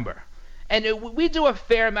November, and we do a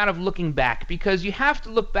fair amount of looking back because you have to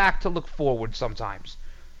look back to look forward sometimes.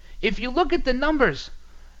 If you look at the numbers,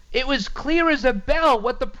 it was clear as a bell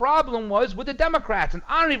what the problem was with the Democrats, and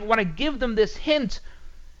I don't even want to give them this hint,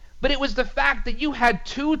 but it was the fact that you had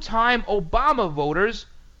two-time Obama voters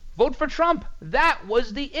vote for Trump. That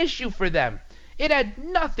was the issue for them. It had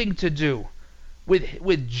nothing to do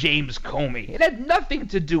with James Comey. It had nothing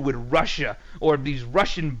to do with Russia or these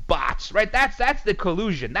Russian bots, right? That's the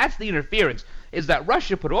collusion. That's the interference, is that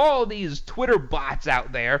Russia put all these Twitter bots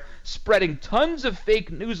out there spreading tons of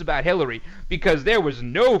fake news about Hillary because there was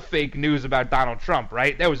no fake news about Donald Trump,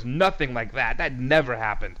 right? There was nothing like that. That never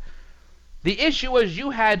happened. The issue was you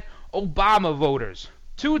had Obama voters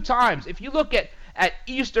 2 times. If you look at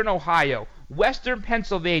Eastern Ohio, Western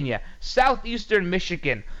Pennsylvania, Southeastern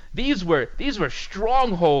Michigan, these were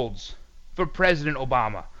strongholds for President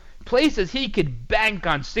Obama. Places he could bank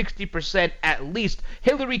on 60% at least.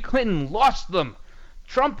 Hillary Clinton lost them.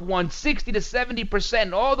 Trump won 60 to 70%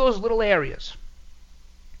 in all those little areas.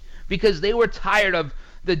 Because they were tired of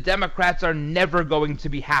the Democrats are never going to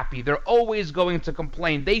be happy. They're always going to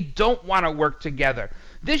complain. They don't want to work together.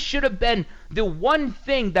 This should have been the one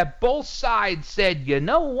thing that both sides said, you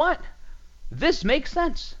know what? This makes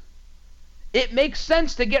sense. It makes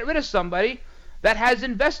sense to get rid of somebody that has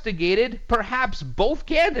investigated perhaps both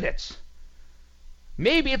candidates.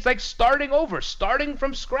 Maybe it's like starting over, starting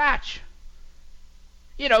from scratch.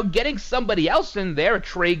 You know, getting somebody else in there, a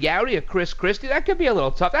Trey Gowdy, a Chris Christie, that could be a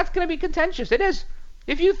little tough. That's going to be contentious. It is.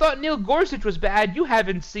 If you thought Neil Gorsuch was bad, you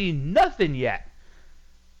haven't seen nothing yet.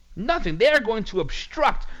 Nothing. They are going to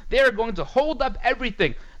obstruct. They are going to hold up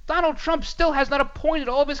everything. Donald Trump still has not appointed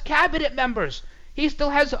all of his cabinet members. He still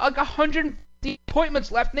has like 150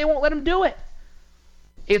 appointments left, and they won't let him do it.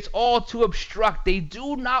 It's all to obstruct. They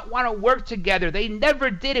do not want to work together. They never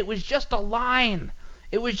did. It was just a line.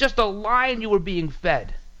 It was just a line you were being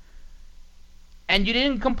fed. And you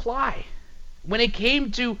didn't comply. When it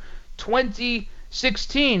came to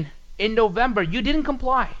 2016 in November, you didn't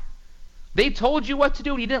comply. They told you what to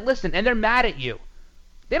do and you didn't listen, and they're mad at you.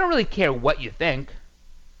 They don't really care what you think,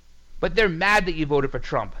 but they're mad that you voted for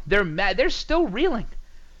Trump. They're mad. They're still reeling.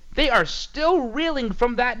 They are still reeling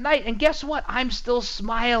from that night, and guess what? I'm still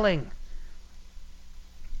smiling.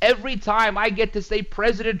 Every time I get to say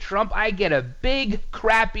President Trump, I get a big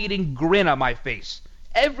crap-eating grin on my face.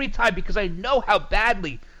 Every time, because I know how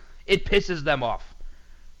badly it pisses them off.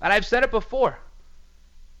 And I've said it before.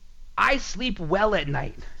 I sleep well at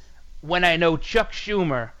night when I know Chuck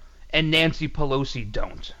Schumer and Nancy Pelosi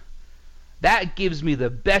don't. That gives me the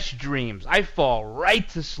best dreams. I fall right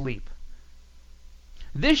to sleep.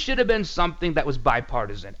 This should have been something that was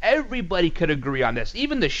bipartisan. Everybody could agree on this.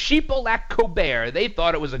 Even the sheeple at Colbert, they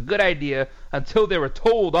thought it was a good idea until they were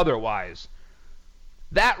told otherwise.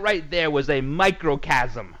 That right there was a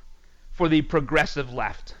microcosm for the progressive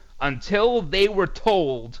left. Until they were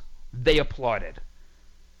told, they applauded.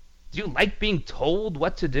 Do you like being told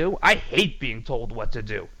what to do? I hate being told what to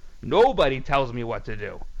do. Nobody tells me what to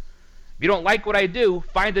do. If you don't like what I do,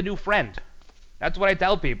 find a new friend. That's what I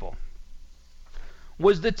tell people.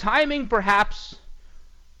 Was the timing perhaps...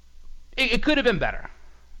 It could have been better.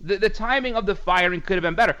 The timing of the firing could have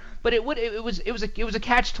been better, but it was a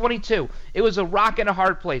catch-22. It was a rock and a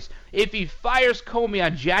hard place. If he fires Comey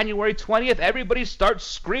on January 20th, everybody starts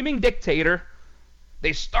screaming dictator.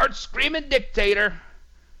 They start screaming dictator.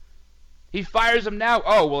 He fires him now.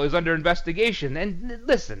 Oh, well, he's under investigation. And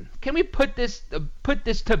listen, can we put this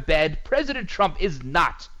to bed? President Trump is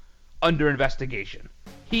not under investigation.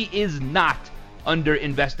 He is not under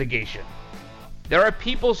investigation. There are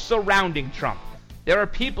people surrounding Trump. There are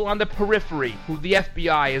people on the periphery who the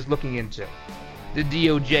FBI is looking into. The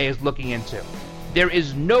DOJ is looking into. There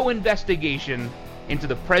is no investigation into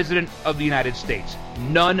the President of the United States.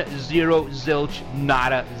 None, zero, zilch,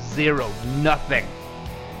 nada, zero, nothing.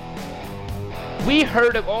 We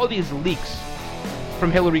heard of all these leaks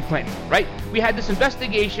from Hillary Clinton, right? We had this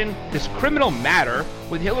investigation, this criminal matter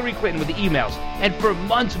with Hillary Clinton with the emails. And for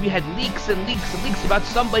months we had leaks and leaks and leaks about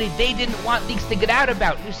somebody they didn't want leaks to get out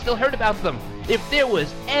about. We still heard about them. If there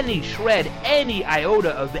was any shred, any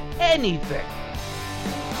iota of anything,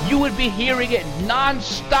 you would be hearing it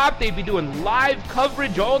non-stop. They'd be doing live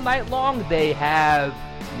coverage all night long. They have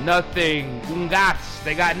nothing. Ungats.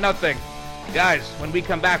 They got nothing. Guys, when we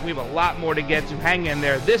come back, we have a lot more to get to. Hang in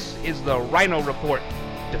there. This is the Rhino Report.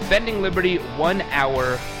 defending liberty 1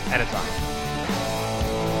 hour at a time.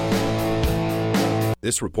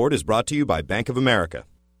 This report is brought to you by Bank of America.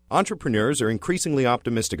 Entrepreneurs are increasingly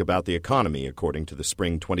optimistic about the economy, according to the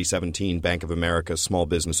spring 2017 Bank of America Small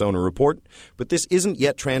Business Owner Report, but this isn't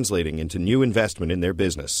yet translating into new investment in their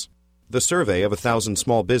business. The survey of 1,000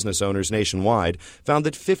 small business owners nationwide found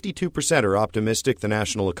that 52% are optimistic the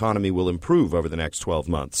national economy will improve over the next 12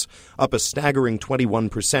 months, up a staggering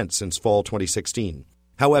 21% since fall 2016.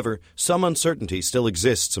 However, some uncertainty still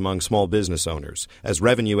exists among small business owners, as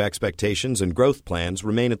revenue expectations and growth plans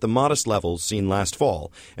remain at the modest levels seen last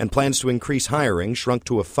fall, and plans to increase hiring shrunk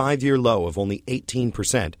to a 5-year low of only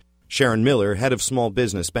 18%. Sharon Miller, head of Small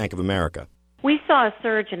Business, Bank of America. We saw a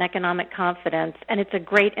surge in economic confidence, and it's a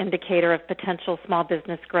great indicator of potential small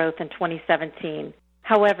business growth in 2017.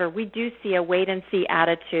 However, we do see a wait-and-see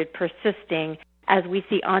attitude persisting as we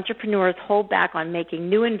see entrepreneurs hold back on making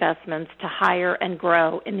new investments to hire and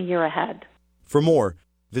grow in the year ahead. For more,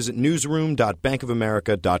 visit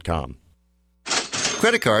newsroom.bankofamerica.com.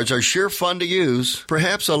 Credit cards are sure fun to use,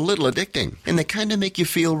 perhaps a little addicting, and they kind of make you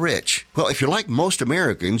feel rich. Well, if you're like most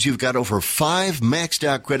Americans, you've got over 5 maxed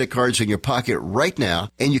out credit cards in your pocket right now,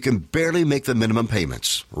 and you can barely make the minimum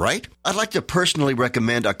payments, right? I'd like to personally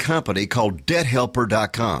recommend a company called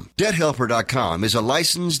DebtHelper.com. DebtHelper.com is a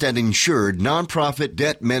licensed and insured nonprofit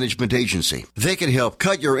debt management agency. They can help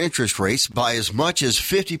cut your interest rates by as much as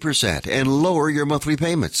 50% and lower your monthly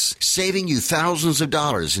payments, saving you thousands of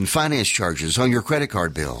dollars in finance charges on your credit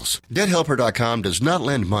card bills. DebtHelper.com does not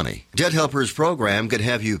lend money. Debt Helper's program could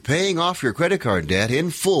have you paying off your credit card debt in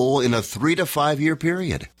full in a 3 to 5 year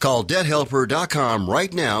period. Call DebtHelper.com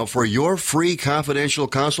right now for your free confidential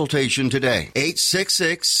consultation today.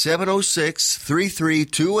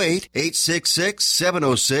 866-706-3328.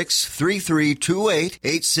 866-706-3328.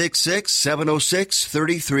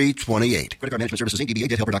 866-706-3328. Credit card management services Inc. DBA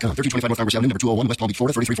DebtHelper.com. 1325 North Congress Avenue, number 201, West Palm Beach,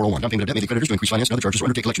 Florida, 33401. Down payment of debt may be creditors to increase finance and other charges or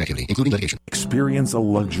undertake collection activity, including litigation. Experience a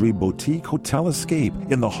luxury boutique hotel escape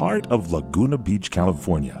in the heart of Laguna Beach,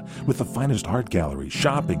 California, with the finest art gallery,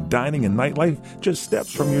 shopping, dining, and nightlife just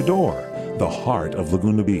steps from your door. The heart of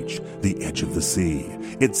Laguna Beach, the edge of the sea.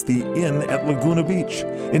 It's the Inn at Laguna Beach.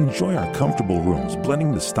 Enjoy our comfortable rooms,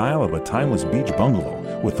 blending the style of a timeless beach bungalow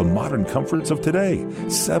with the modern comforts of today.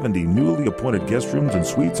 70 newly appointed guest rooms and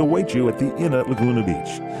suites await you at the Inn at Laguna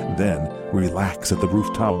Beach. Then, relax at the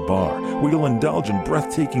rooftop bar, where you'll indulge in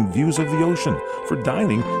breathtaking views of the ocean. For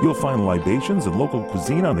dining, you'll find libations and local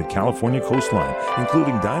cuisine on the California coastline,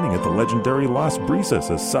 including dining at the legendary Las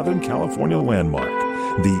Brisas, a Southern California landmark.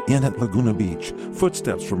 The Inn at Laguna Beach,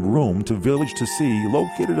 footsteps from room to village to sea,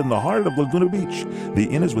 located in the heart of Laguna Beach. The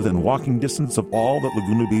Inn is within walking distance of all that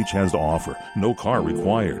Laguna Beach has to offer. No car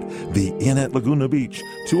required. The Inn at Laguna Beach,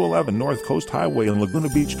 211 North Coast Highway in Laguna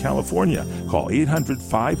Beach, California. Call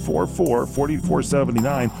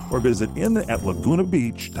 800-544-4479 or visit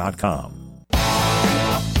innatlagunabeach.com.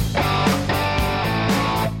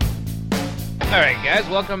 All right, guys,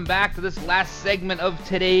 welcome back to this last segment of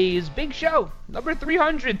today's big show, number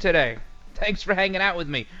 300 today. Thanks for hanging out with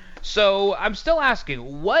me. So I'm still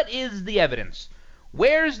asking, what is the evidence?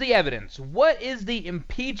 Where's the evidence? What is the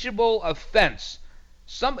impeachable offense?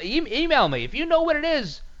 Email me if you know what it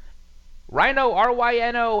is. Rhino,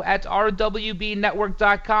 R-Y-N-O, at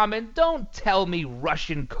rwbnetwork.com. And don't tell me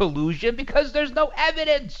Russian collusion, because there's no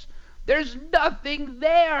evidence. There's nothing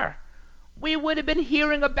there. We would have been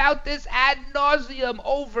hearing about this ad nauseum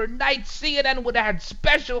overnight. CNN would have had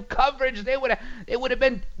special coverage. It would have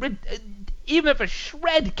been, even if a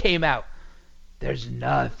shred came out. There's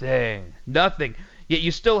nothing. Yet you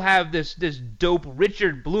still have this dope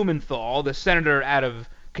Richard Blumenthal, the senator out of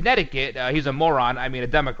Connecticut. He's a moron. I mean, a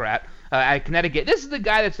Democrat. At Connecticut. This is the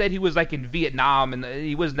guy that said he was like in Vietnam and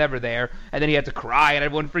he was never there, and then he had to cry and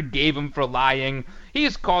everyone forgave him for lying.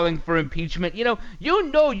 He's calling for impeachment. You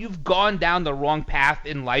know you've gone down the wrong path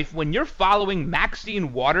in life when you're following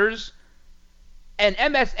Maxine Waters, and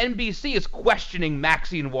MSNBC is questioning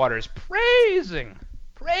Maxine Waters, praising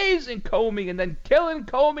Comey and then killing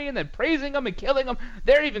Comey and then praising him and killing him.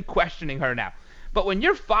 They're even questioning her now. But when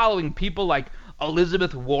you're following people like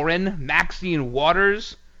Elizabeth Warren, Maxine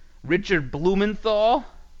Waters, Richard Blumenthal,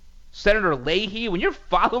 Senator Leahy, when you're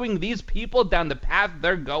following these people down the path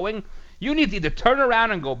they're going, you need to either turn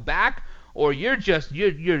around and go back, or you're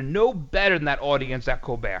no better than that audience at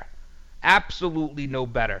Colbert. Absolutely no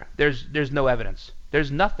better. There's no evidence.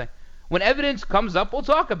 There's nothing. When evidence comes up, we'll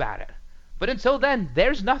talk about it. But until then,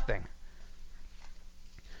 there's nothing.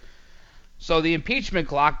 So the impeachment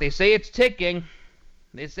clock, they say it's ticking.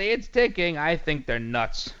 I think they're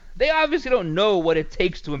nuts. They obviously don't know what it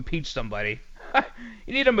takes to impeach somebody.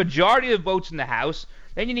 You need a majority of votes in the House.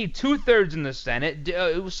 Then you need 2/3 in the Senate.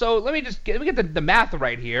 So let me get the math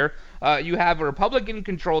right here. You have a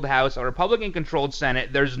Republican-controlled House, a Republican-controlled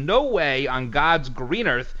Senate. There's no way on God's green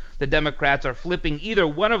earth the Democrats are flipping either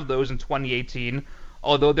one of those in 2018,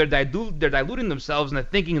 although they're diluting themselves into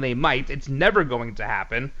thinking they might. It's never going to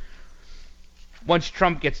happen. Once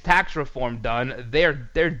Trump gets tax reform done, they're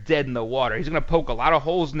dead in the water. He's going to poke a lot of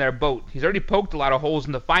holes in their boat. He's already poked a lot of holes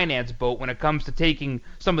in the finance boat when it comes to taking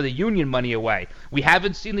some of the union money away. We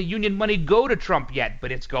haven't seen the union money go to Trump yet,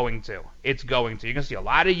 but it's going to. It's going to. You're going to see a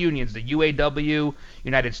lot of unions, the UAW,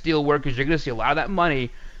 United Steelworkers. You're going to see a lot of that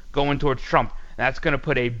money going towards Trump. That's going to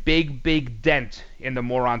put a big, big dent in the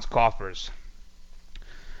morons' coffers.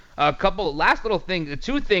 A couple last little things,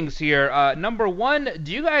 two things here. Number one,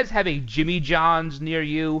 do you guys have a Jimmy John's near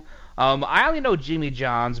you? I only know Jimmy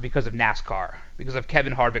John's because of NASCAR, because of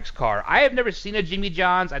Kevin Harvick's car. I have never seen a Jimmy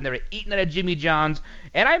John's. I've never eaten at a Jimmy John's,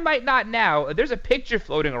 and I might not now. There's a picture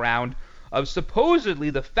floating around of supposedly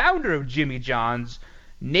the founder of Jimmy John's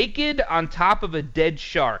naked on top of a dead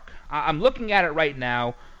shark. I'm looking at it right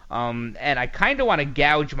now. And I kind of want to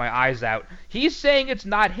gouge my eyes out. He's saying it's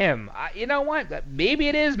not him. You know what? Maybe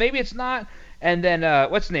it is. Maybe it's not. And then,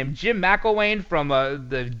 what's his name? Jim McElwain from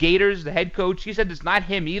the Gators, the head coach. He said it's not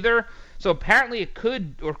him either. So apparently it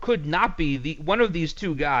could or could not be one of these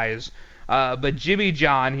two guys. But Jimmy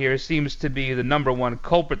John here seems to be the number one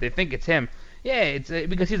culprit. They think it's him. Yeah, it's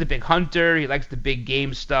because he's a big hunter. He likes the big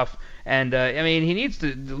game stuff. And, I mean, he needs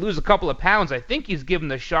to lose a couple of pounds. I think he's giving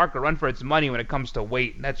the shark a run for its money when it comes to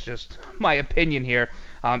weight. That's just my opinion here.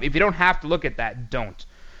 If you don't have to look at that, don't.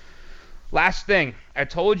 Last thing. I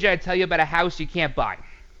told you I'd tell you about a house you can't buy.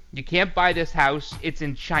 You can't buy this house. It's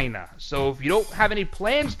in China. So if you don't have any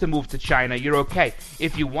plans to move to China, you're okay.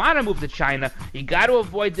 If you want to move to China, you got to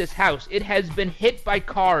avoid this house. It has been hit by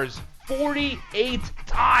cars 48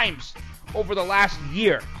 times over the last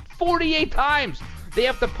year. 48 times! They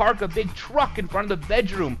have to park a big truck in front of the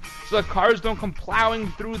bedroom so the cars don't come plowing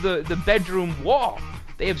through the bedroom wall.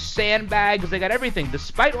 They have sandbags, they got everything.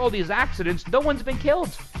 Despite all these accidents, no one's been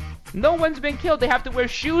killed. No one's been killed. They have to wear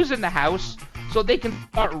shoes in the house so they can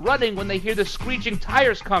start running when they hear the screeching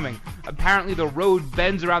tires coming. Apparently the road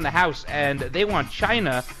bends around the house, and they want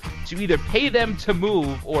China to either pay them to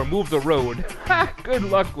move or move the road. Good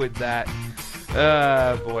luck with that.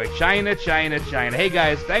 Boy, China. Hey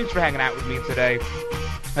guys, thanks for hanging out with me today.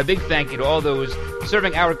 A big thank you to all those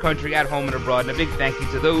serving our country at home and abroad, and a big thank you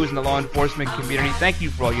to those in the law enforcement community. Thank you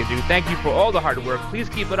for all you do. Thank you for all the hard work. Please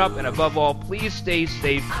keep it up, and above all, please stay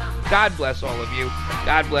safe. God bless all of you.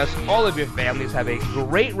 God bless all of your families. Have a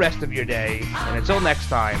great rest of your day, and until next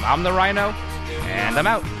time, I'm the Rhino, and I'm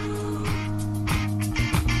out.